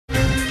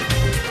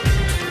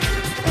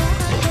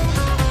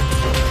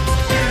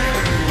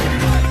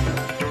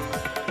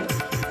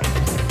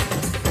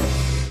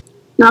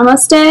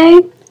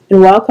Namaste. And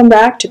welcome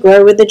back to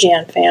Grow with the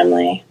J.A.N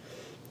family.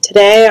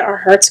 Today our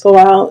hearts go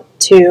out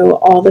to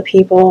all the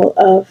people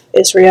of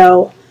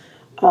Israel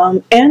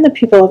and the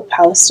people of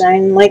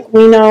Palestine. Like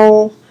we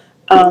know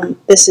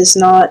this is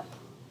not,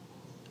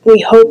 we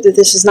hope that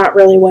this is not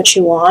really what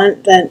you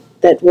want,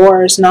 that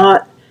war is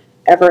not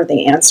ever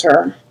the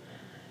answer.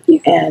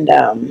 Yeah.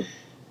 And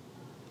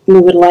we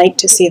would like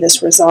to see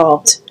this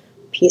resolved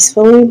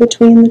peacefully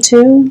between the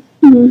two.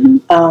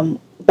 Mm-hmm.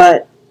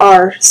 But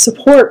our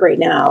support right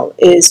now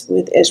is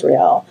with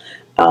Israel.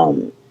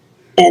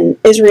 And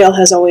Israel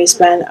has always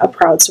been a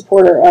proud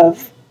supporter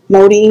of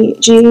Modi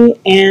ji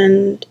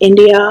and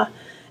India.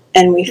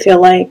 And we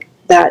feel like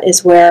that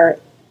is where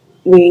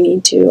we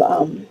need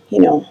to,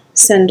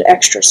 send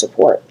extra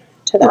support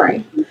to them.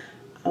 Right.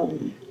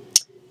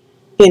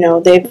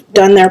 They've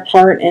done their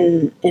part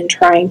in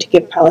trying to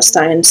give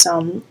Palestine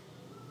some,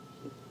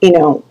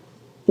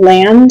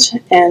 land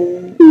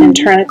and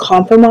trying to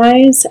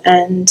compromise,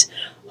 and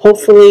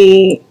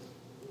hopefully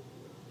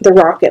the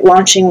rocket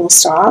launching will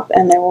stop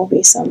and there will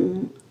be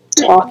some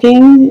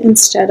talking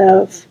instead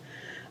of,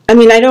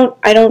 even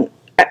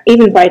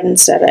Biden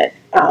said it,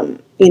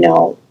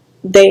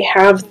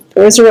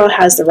 Israel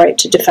has the right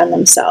to defend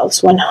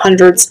themselves when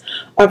hundreds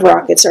of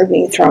rockets are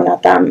being thrown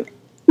at them.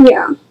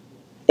 Yeah.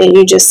 And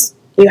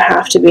you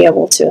have to be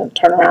able to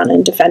turn around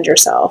and defend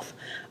yourself.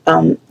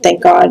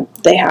 Thank God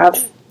they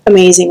have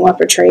amazing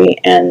weaponry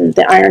and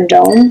the Iron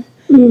Dome,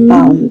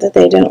 that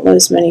they didn't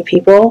lose many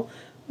people.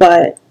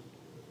 But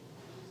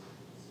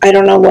I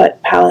don't know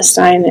what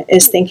Palestine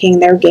is thinking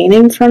they're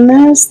gaining from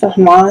this. The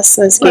Hamas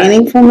is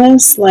gaining from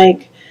this.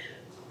 Like,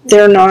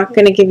 they're not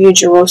going to give you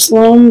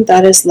Jerusalem.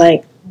 That is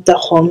like the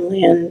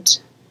homeland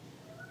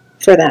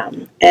for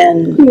them.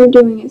 And what you're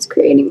doing is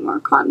creating more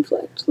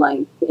conflict.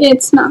 Like,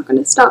 it's not going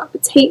to stop.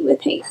 It's hate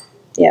with hate.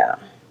 Yeah.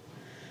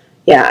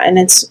 Yeah,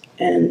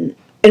 and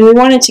we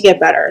want it to get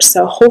better.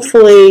 So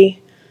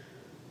hopefully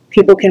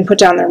people can put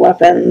down their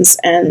weapons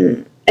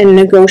and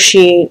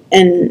negotiate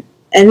and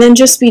then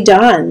just be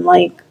done.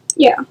 Like,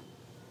 yeah.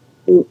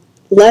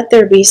 Let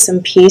there be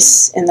some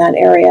peace in that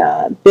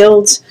area.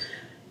 Build,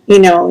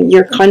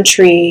 your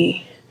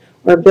country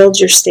or build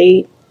your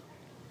state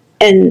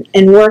and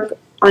work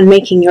on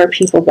making your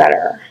people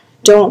better.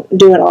 Don't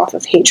do it off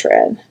of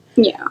hatred.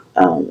 Yeah.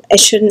 It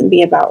shouldn't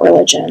be about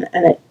religion,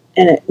 and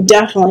it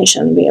definitely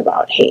shouldn't be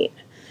about hate.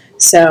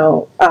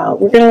 So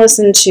we're going to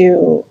listen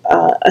to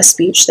a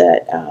speech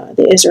that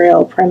the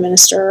Israel Prime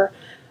Minister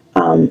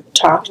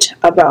talked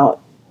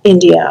about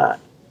India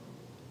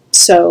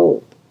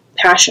so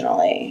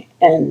passionately,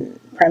 and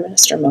Prime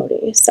Minister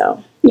Modi.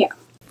 So yeah.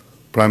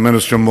 Prime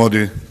Minister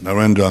Modi,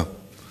 Narendra,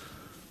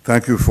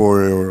 thank you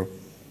for your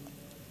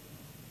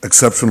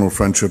exceptional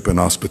friendship and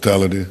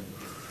hospitality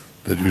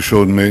that you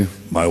showed me,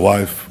 my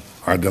wife,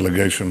 our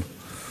delegation.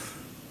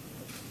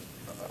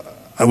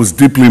 I was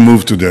deeply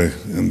moved today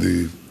in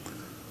the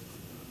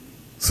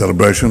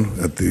celebration,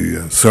 at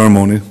the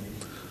ceremony.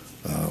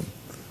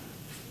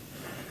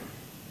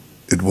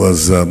 It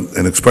was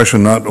an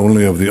expression not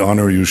only of the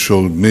honor you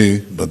showed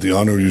me, but the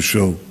honor you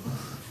show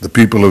the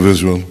people of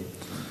Israel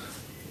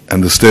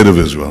and the state of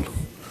Israel.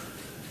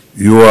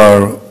 You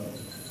are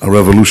a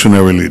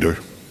revolutionary leader,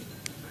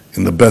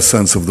 in the best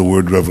sense of the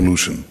word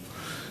revolution.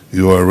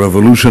 You are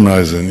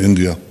revolutionizing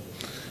India.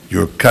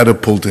 You're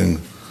catapulting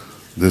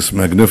this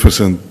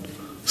magnificent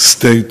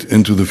state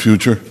into the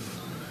future,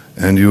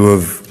 and you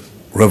have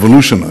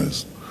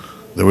revolutionized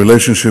the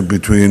relationship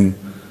between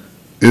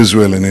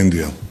Israel and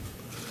India.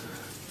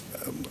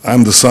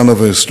 I'm the son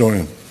of a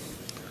historian.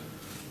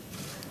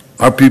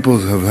 Our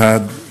peoples have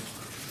had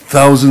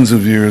thousands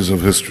of years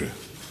of history.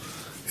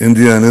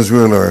 India and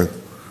Israel are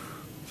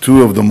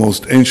two of the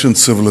most ancient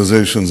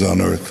civilizations on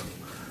earth.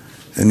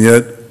 And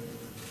yet,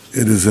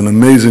 it is an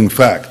amazing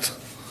fact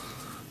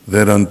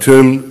that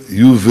until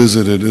you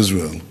visited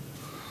Israel,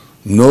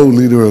 no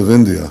leader of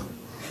India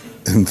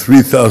in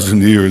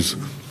 3,000 years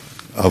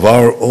of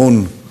our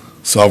own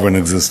sovereign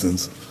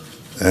existence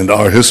and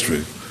our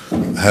history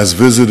has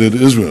visited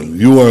Israel.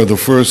 You are the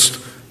first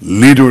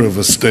leader of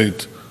a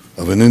state,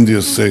 of an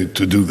India state,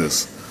 to do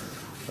this.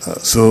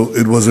 So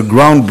it was a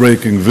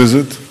groundbreaking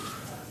visit.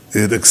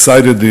 It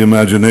excited the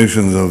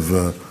imaginations of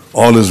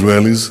all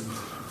Israelis,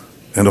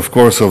 and of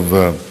course of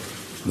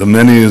the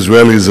many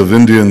Israelis of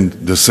Indian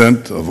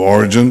descent, of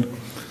origin,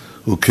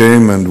 who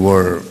came and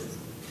were,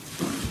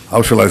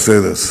 how shall I say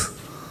this?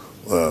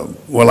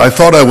 Well, I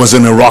thought I was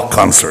in a rock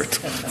concert,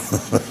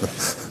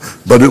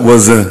 but it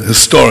was a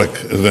historic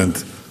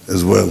event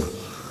as well.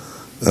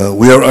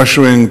 We are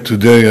ushering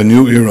today a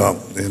new era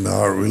in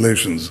our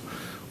relations.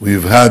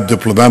 We've had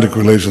diplomatic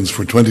relations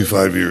for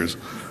 25 years,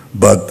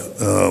 but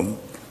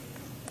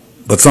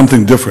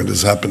something different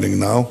is happening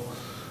now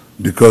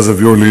because of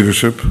your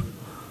leadership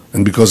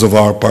and because of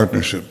our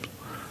partnership.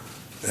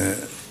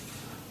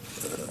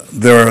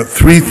 There are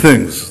three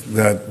things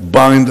that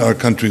bind our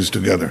countries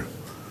together.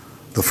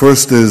 The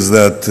first is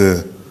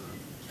that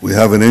we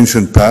have an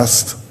ancient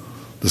past.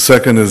 The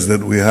second is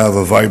that we have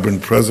a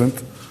vibrant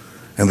present.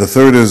 And the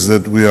third is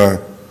that we are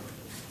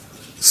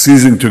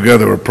seizing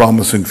together a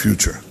promising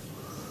future.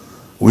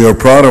 We are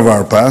proud of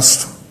our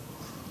past,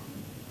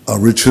 our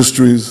rich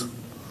histories,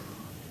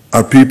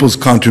 our people's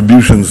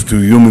contributions to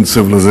human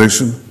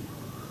civilization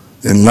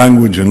in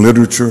language and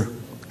literature,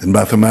 in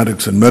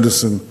mathematics and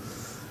medicine,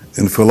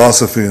 in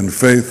philosophy and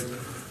faith.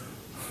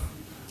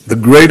 The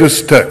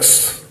greatest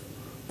texts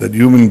that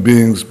human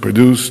beings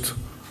produced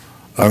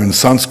are in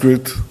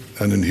Sanskrit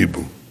and in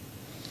Hebrew.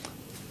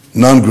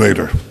 None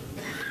greater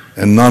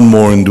and none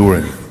more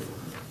enduring.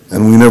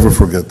 And we never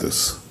forget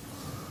this.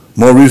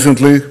 More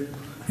recently,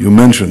 you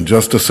mentioned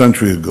just a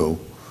century ago,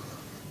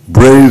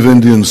 brave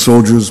Indian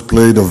soldiers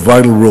played a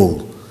vital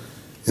role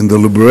in the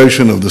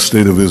liberation of the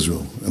state of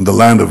Israel and the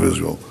land of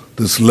Israel.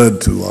 This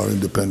led to our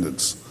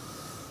independence.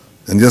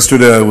 And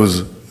yesterday I was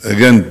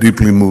again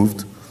deeply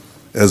moved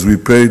as we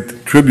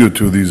paid tribute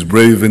to these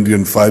brave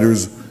Indian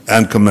fighters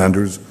and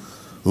commanders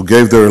who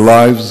gave their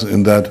lives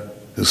in that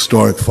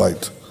historic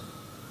fight.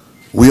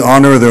 We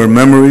honor their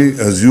memory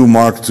as you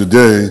mark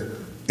today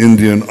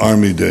Indian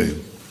Army Day.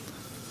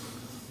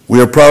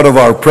 We are proud of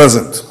our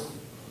present,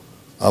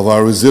 of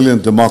our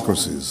resilient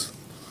democracies.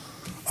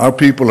 Our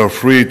people are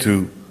free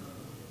to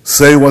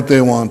say what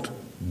they want,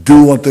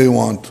 do what they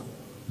want,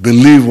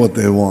 believe what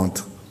they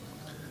want.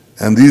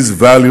 And these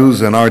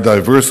values and our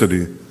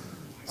diversity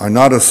are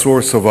not a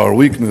source of our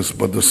weakness,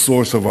 but the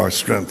source of our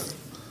strength.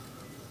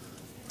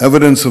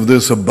 Evidence of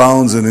this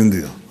abounds in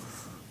India,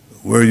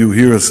 where you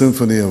hear a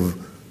symphony of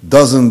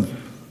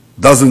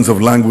dozens of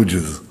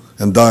languages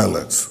and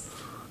dialects,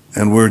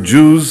 and where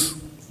Jews,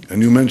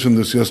 and you mentioned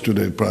this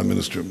yesterday, Prime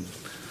Minister,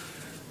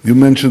 you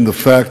mentioned the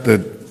fact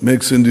that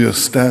makes India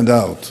stand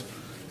out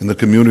in the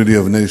community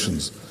of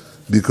nations,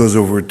 because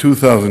over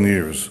 2,000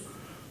 years,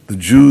 the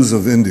Jews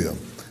of India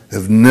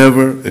have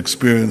never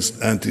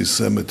experienced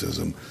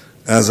anti-Semitism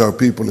as our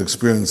people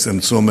experience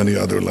in so many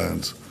other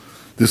lands.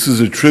 This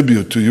is a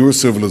tribute to your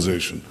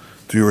civilization,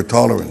 to your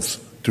tolerance,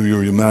 to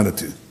your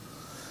humanity.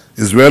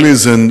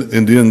 Israelis and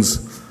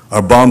Indians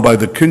are bound by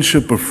the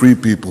kinship of free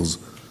peoples,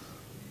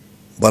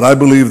 but I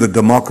believe that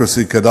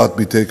democracy cannot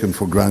be taken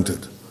for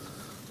granted.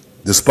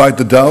 Despite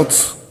the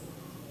doubts,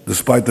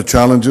 despite the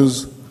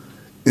challenges,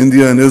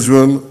 India and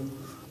Israel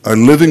are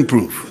living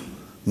proof,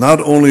 not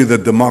only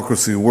that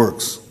democracy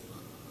works,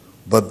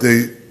 but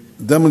they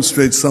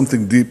demonstrate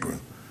something deeper,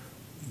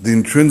 the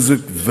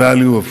intrinsic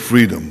value of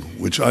freedom,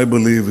 which I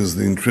believe is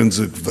the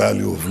intrinsic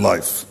value of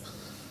life.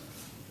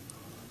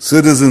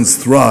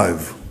 Citizens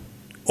thrive.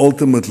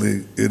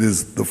 Ultimately, it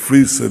is the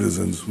free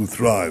citizens who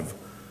thrive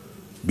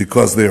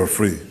because they are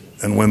free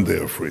and when they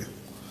are free.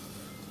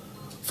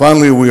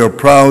 Finally, we are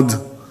proud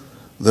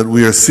that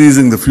we are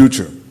seizing the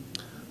future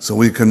so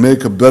we can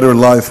make a better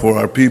life for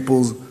our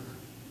peoples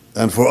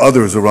and for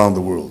others around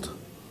the world.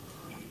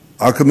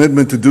 Our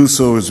commitment to do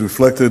so is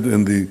reflected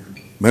in the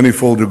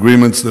manifold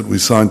agreements that we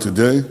signed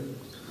today,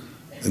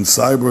 in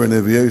cyber and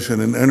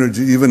aviation and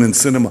energy, even in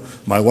cinema.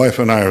 My wife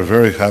and I are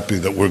very happy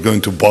that we're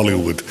going to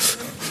Bollywood.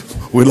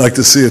 We'd like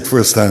to see it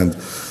firsthand,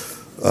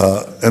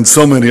 and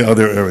so many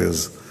other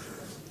areas.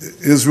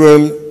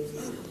 Israel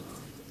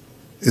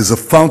is a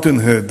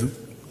fountainhead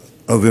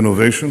of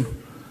innovation.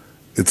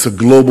 It's a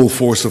global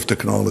force of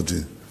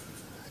technology.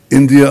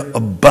 India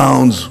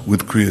abounds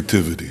with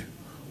creativity,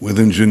 with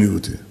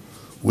ingenuity,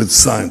 with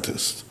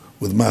scientists,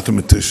 with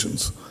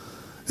mathematicians.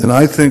 And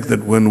I think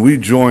that when we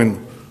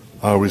join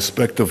our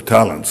respective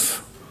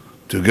talents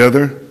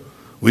together,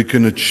 we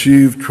can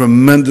achieve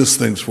tremendous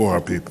things for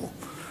our people.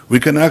 We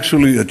can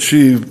actually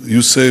achieve,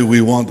 you say we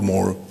want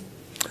more.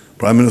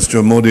 Prime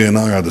Minister Modi and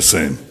I are the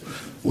same.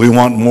 We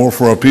want more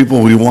for our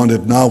people. We want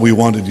it now. We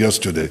want it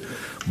yesterday.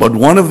 But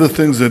one of the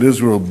things that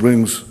Israel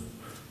brings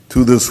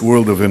to this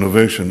world of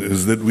innovation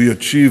is that we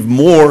achieve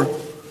more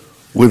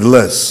with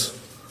less.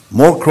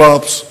 More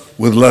crops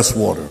with less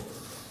water.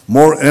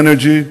 More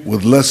energy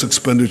with less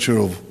expenditure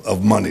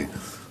of money.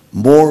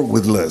 More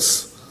with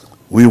less.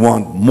 We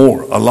want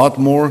more, a lot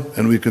more,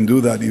 and we can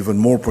do that even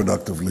more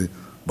productively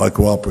by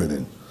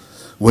cooperating.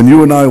 When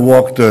you and I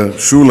walked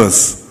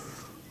shoeless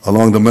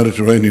along the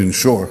Mediterranean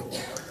shore,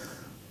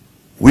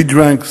 we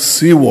drank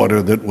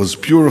seawater that was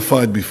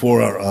purified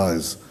before our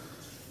eyes,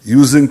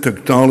 using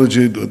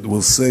technology that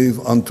will save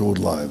untold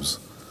lives.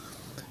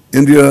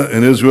 India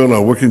and Israel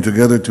are working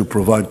together to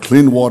provide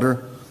clean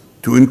water,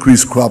 to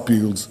increase crop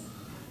yields,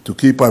 to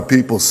keep our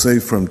people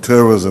safe from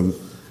terrorism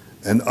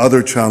and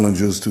other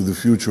challenges to the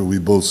future we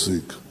both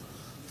seek.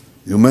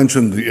 You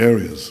mentioned the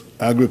areas,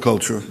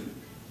 agriculture,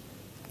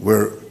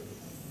 where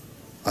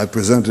I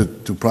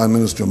presented to Prime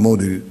Minister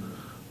Modi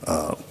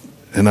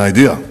an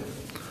idea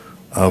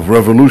of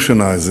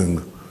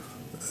revolutionizing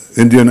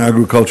Indian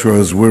agriculture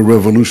as we're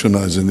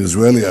revolutionizing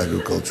Israeli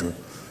agriculture.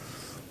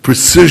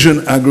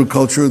 Precision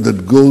agriculture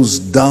that goes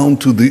down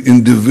to the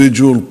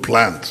individual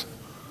plant.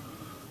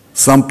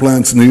 Some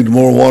plants need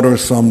more water,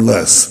 some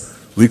less.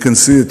 We can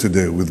see it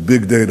today with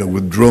big data,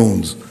 with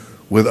drones,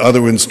 with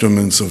other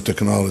instruments of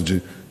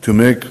technology to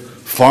make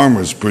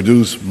farmers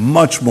produce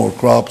much more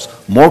crops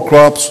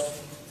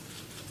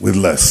with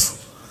less.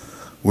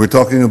 We're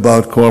talking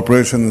about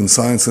cooperation in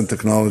science and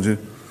technology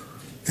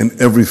in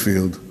every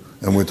field,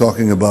 and we're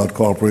talking about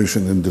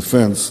cooperation in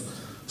defense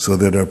so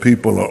that our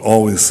people are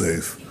always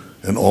safe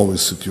and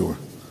always secure.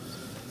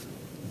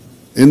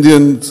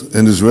 Indians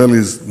and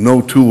Israelis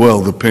know too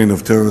well the pain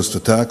of terrorist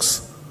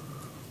attacks.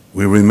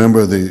 We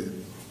remember the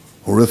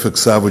horrific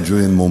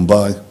savagery in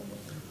Mumbai.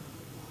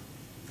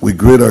 We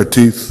grit our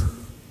teeth.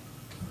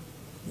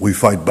 We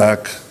fight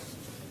back.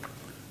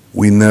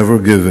 We never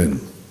give in.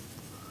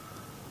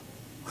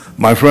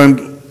 My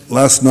friend,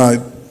 last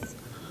night,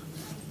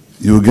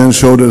 you again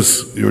showed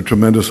us your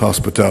tremendous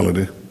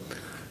hospitality.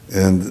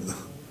 And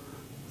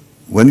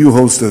when you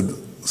hosted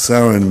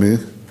Sarah and me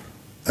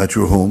at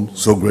your home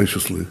so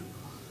graciously,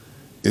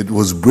 it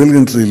was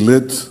brilliantly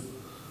lit,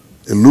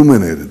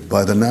 illuminated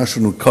by the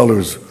national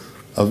colors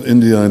of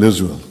India and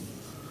Israel.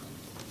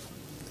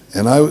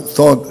 And I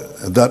thought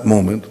at that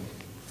moment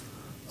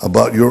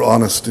about your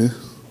honesty,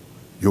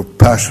 your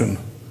passion,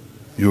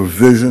 your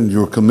vision,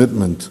 your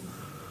commitment,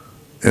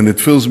 and it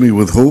fills me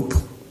with hope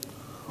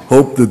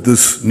that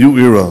this new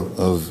era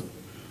of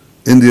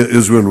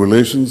India-Israel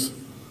relations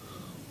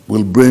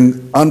will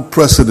bring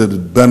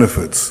unprecedented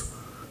benefits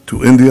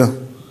to India,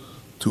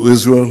 to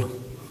Israel,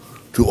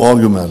 to all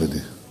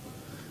humanity.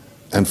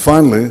 And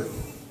finally,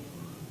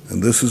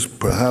 and this is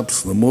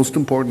perhaps the most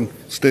important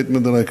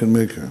statement that I can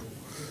make here,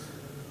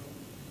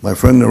 my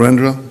friend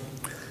Narendra,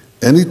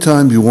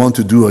 anytime you want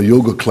to do a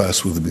yoga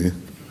class with me,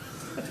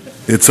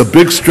 it's a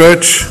big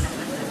stretch,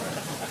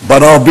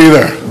 but I'll be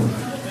there.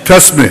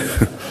 Trust me.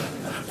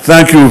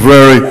 Thank you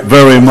very,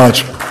 very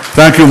much.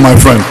 Thank you, my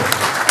friend.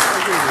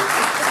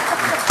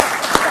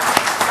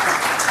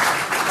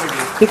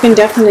 You can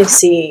definitely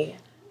see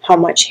how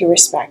much he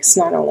respects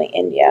not only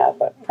India,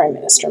 but Prime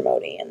Minister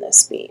Modi in this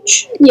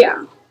speech.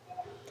 Yeah.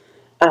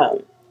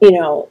 You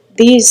know,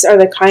 these are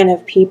the kind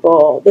of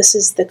people, this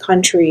is the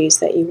countries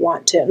that you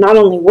want to not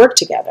only work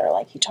together,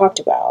 like you talked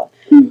about,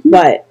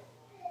 but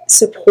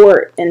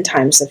support in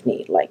times of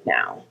need, like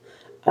now.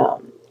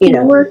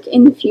 Work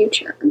in the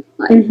future.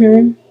 Like.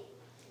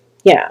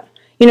 Yeah.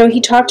 You know, he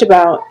talked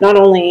about not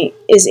only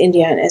is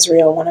India and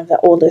Israel one of the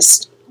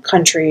oldest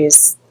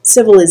countries,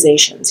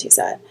 civilizations, he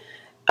said,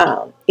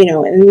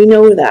 and we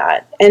know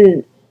that.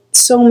 And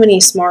so many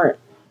smart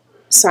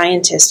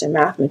scientists and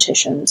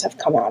mathematicians have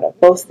come out of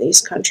both of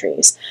these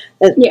countries.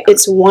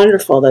 It's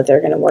wonderful that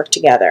they're going to work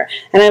together.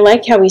 And I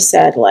like how he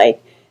said,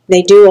 like,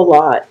 they do a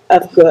lot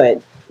of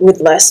good with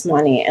less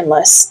money and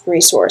less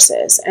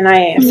resources. And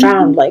I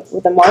found, like,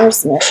 with the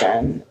Mars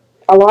mission,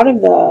 a lot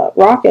of the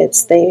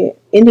rockets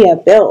India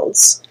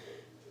builds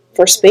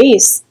for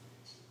space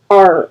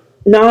are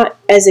not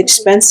as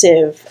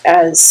expensive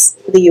as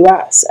the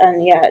U.S.,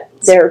 and yet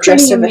they're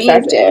just as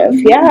effective.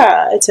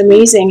 Yeah, it's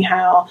amazing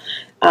how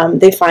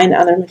they find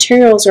other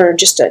materials or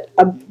just a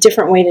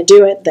different way to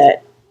do it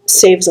that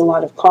saves a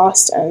lot of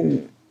cost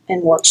and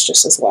works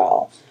just as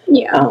well.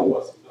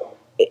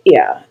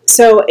 Yeah.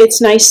 So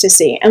it's nice to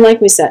see. And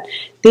like we said,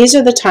 these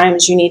are the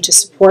times you need to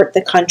support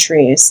the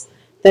countries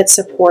that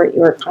support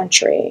your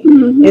country.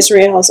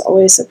 Israel has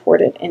always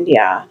supported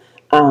India.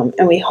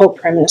 And we hope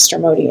Prime Minister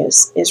Modi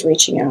is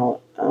reaching out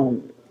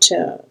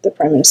to the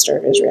Prime Minister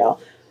of Israel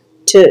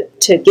to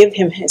give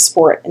him his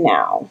support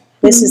now.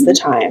 This is the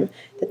time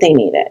that they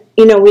need it.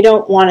 You know, we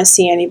don't want to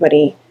see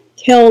anybody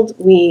killed.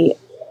 We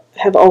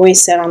have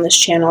always said on this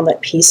channel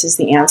that peace is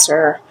the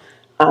answer.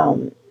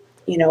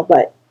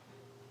 But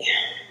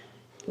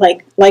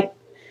like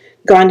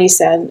Gandhi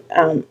said,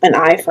 an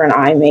eye for an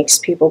eye makes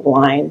people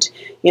blind.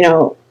 You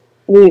know,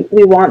 we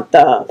want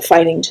the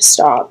fighting to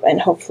stop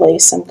and hopefully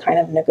some kind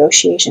of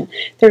negotiation.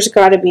 There's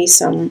got to be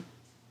some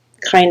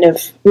kind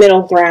of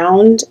middle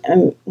ground.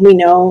 And we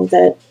know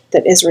that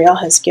Israel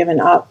has given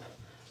up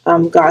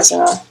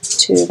Gaza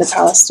to the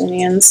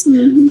Palestinians.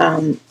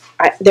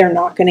 They're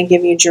not going to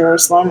give you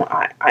Jerusalem.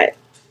 I,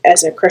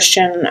 as a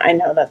Christian, I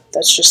know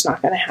that's just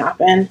not going to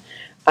happen.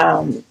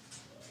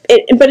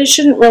 But it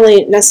shouldn't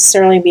really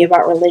necessarily be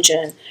about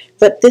religion.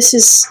 But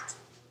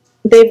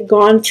they've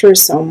gone through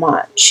so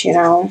much, you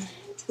know?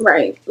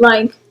 Right.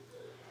 Like,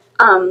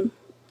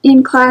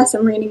 in class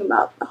I'm reading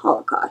about the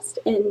Holocaust,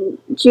 and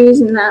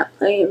Jews in that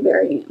play a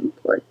very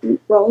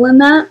important role in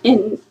that,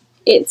 and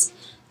it's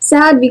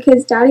sad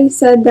because Daddy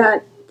said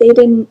that they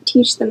didn't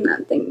teach them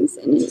that things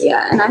in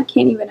India, and I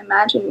can't even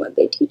imagine what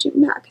they teach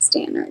in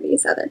Pakistan or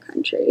these other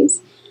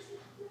countries.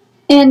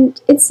 And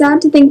it's sad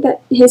to think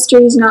that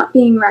history is not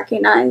being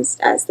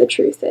recognized as the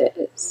truth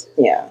is.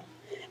 Yeah.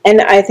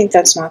 And I think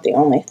that's not the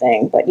only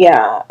thing. But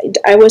yeah,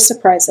 I was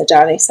surprised that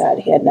Daddy said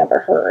he had never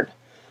heard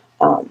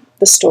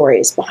the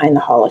stories behind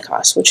the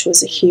Holocaust, which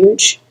was a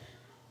huge,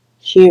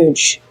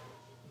 huge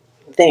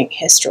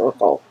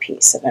historical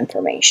piece of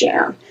information.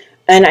 Yeah.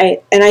 And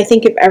I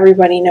think if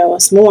everybody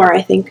knows more,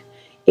 I think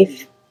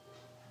if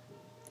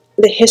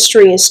the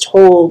history is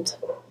told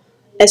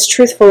as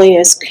truthfully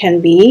as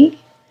can be,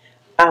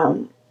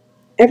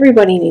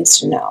 everybody needs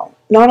to know.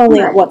 Not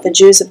only what the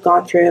Jews have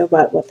gone through,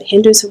 but what the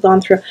Hindus have gone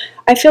through.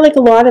 I feel like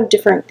a lot of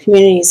different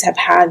communities have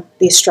had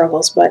these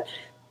struggles, but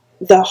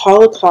the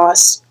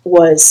Holocaust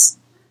was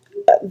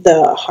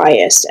the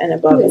highest and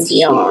above and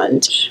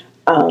beyond.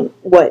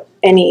 what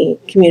any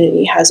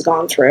community has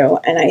gone through.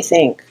 And I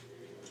think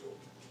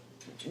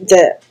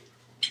that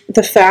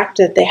the fact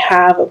that they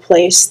have a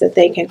place that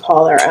they can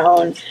call their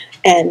own,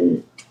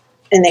 and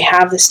they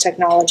have this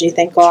technology,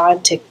 thank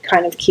God, to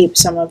kind of keep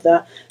some of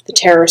the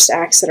terrorist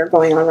acts that are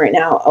going on right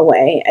now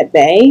away, at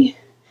bay,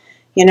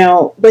 you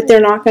know, but they're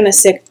not going to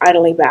sit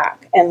idly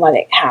back and let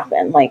it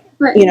happen. Like,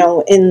 Right. you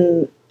know,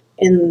 in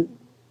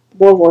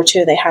World War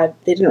II, they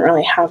didn't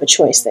really have a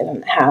choice. They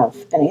didn't have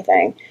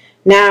anything.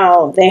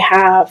 Now they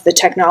have the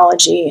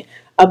technology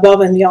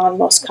above and beyond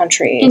most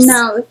countries. And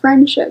now the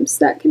friendships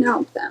that can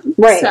help them.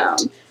 Right. So.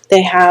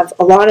 They have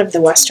a lot of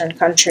the Western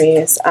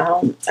countries,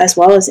 as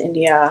well as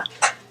India,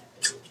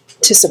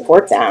 to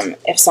support them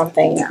if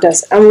something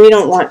does. And we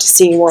don't want to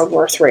see World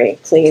War III,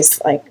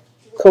 please. Like,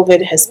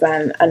 COVID has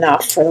been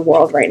enough for the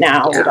world right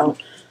now. Yeah. We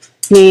don't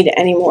need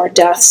any more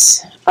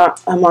deaths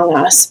among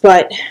us.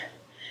 But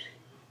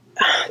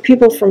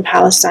people from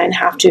Palestine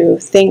have to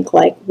think,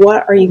 like,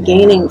 what are you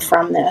gaining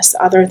from this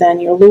other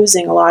than you're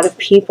losing a lot of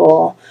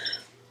people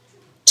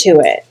to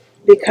it?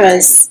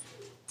 Because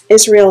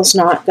Israel's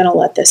not going to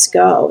let this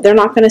go. They're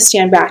not going to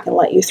stand back and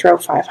let you throw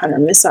 500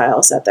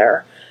 missiles at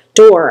their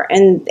door,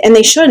 and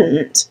they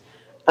shouldn't.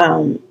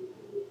 You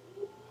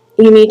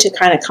need to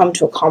kind of come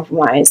to a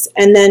compromise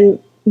and then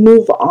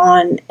move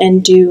on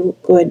and do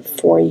good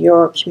for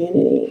your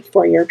community,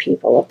 for your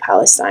people of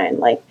Palestine.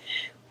 Like,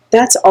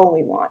 that's all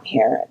we want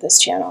here at this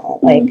channel.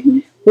 Like,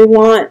 we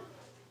want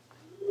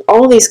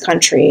all these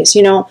countries,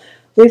 you know,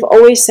 we've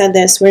always said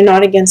this, we're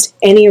not against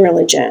any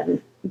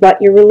religion,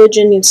 but your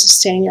religion needs to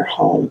stay in your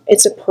home.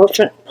 It's a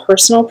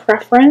personal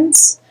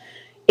preference.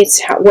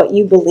 It's what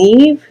you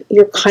believe.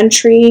 Your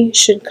country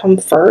should come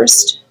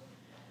first,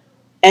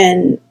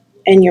 and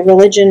your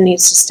religion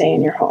needs to stay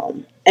in your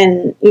home.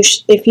 And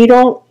if you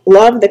don't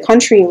love the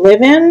country you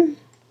live in,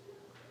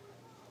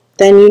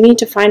 then you need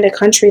to find a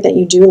country that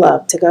you do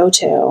love to go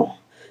to,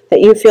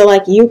 that you feel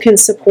like you can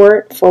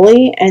support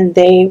fully, and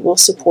they will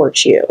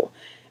support you.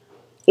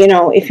 You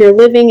know, if you're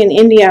living in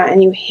India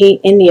and you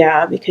hate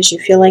India because you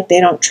feel like they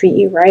don't treat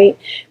you right,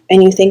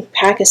 and you think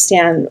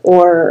Pakistan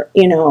or,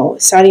 you know,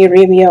 Saudi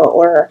Arabia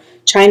or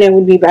China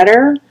would be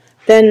better,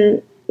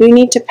 then you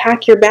need to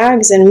pack your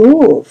bags and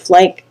move.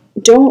 Like,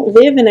 don't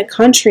live in a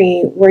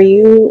country where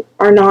you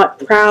are not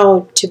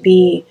proud to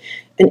be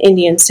an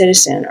Indian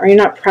citizen, or you're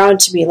not proud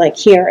to be, like,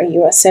 here, a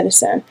U.S.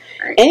 citizen.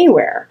 Right.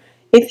 Anywhere.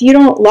 If you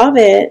don't love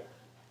it,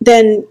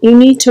 then you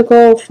need to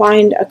go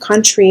find a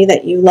country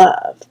that you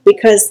love,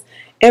 because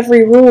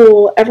every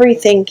rule,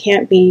 everything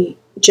can't be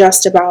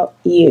just about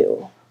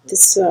you.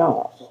 It's a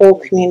whole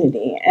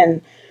community,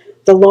 and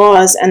the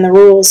laws and the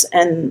rules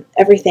and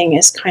everything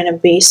is kind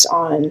of based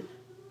on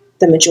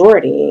the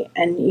majority,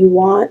 and you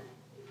want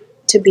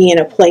to be in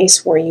a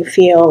place where you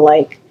feel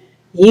like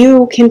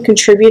you can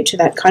contribute to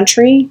that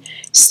country,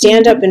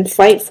 stand up and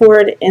fight for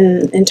it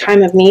in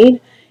time of need,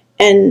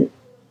 and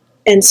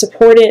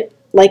support it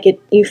like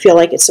you feel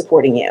like it's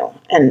supporting you.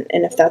 And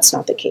if that's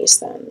not the case,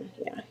 then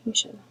yeah, you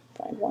should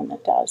find one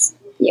that does.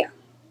 Yeah.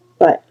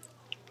 But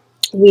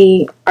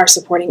we are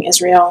supporting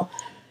Israel,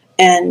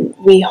 and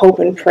we hope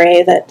and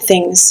pray that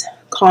things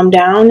calm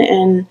down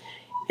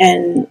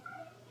and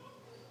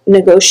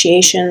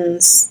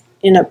negotiations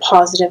in a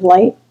positive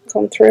light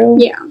come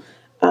through. Yeah.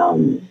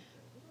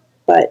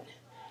 But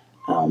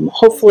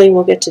hopefully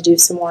we'll get to do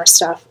some more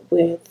stuff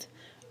with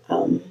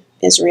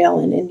Israel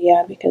and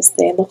India, because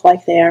they look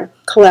like they're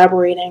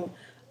collaborating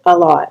a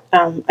lot.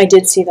 I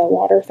did see the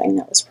water thing.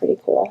 That was pretty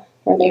cool,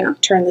 where they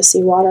turned the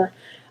seawater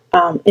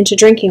into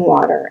drinking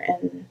water,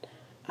 and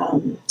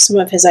some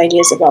of his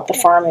ideas about the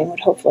farming would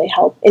hopefully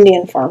help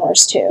Indian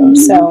farmers too.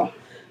 So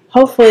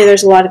hopefully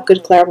there's a lot of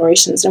good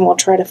collaborations, and we'll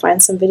try to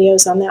find some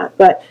videos on that.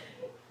 But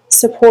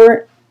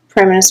support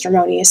Prime Minister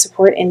Modi,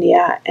 support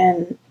India,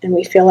 and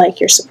we feel like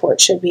your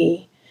support should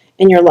be,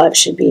 and your love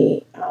should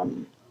be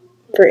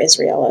for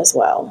Israel as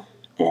well.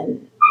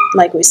 And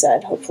like we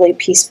said, hopefully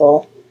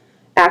peaceful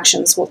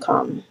actions will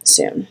come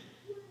soon.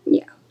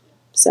 Yeah.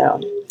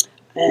 So,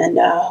 and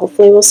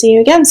hopefully we'll see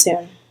you again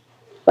soon.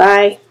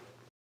 Bye.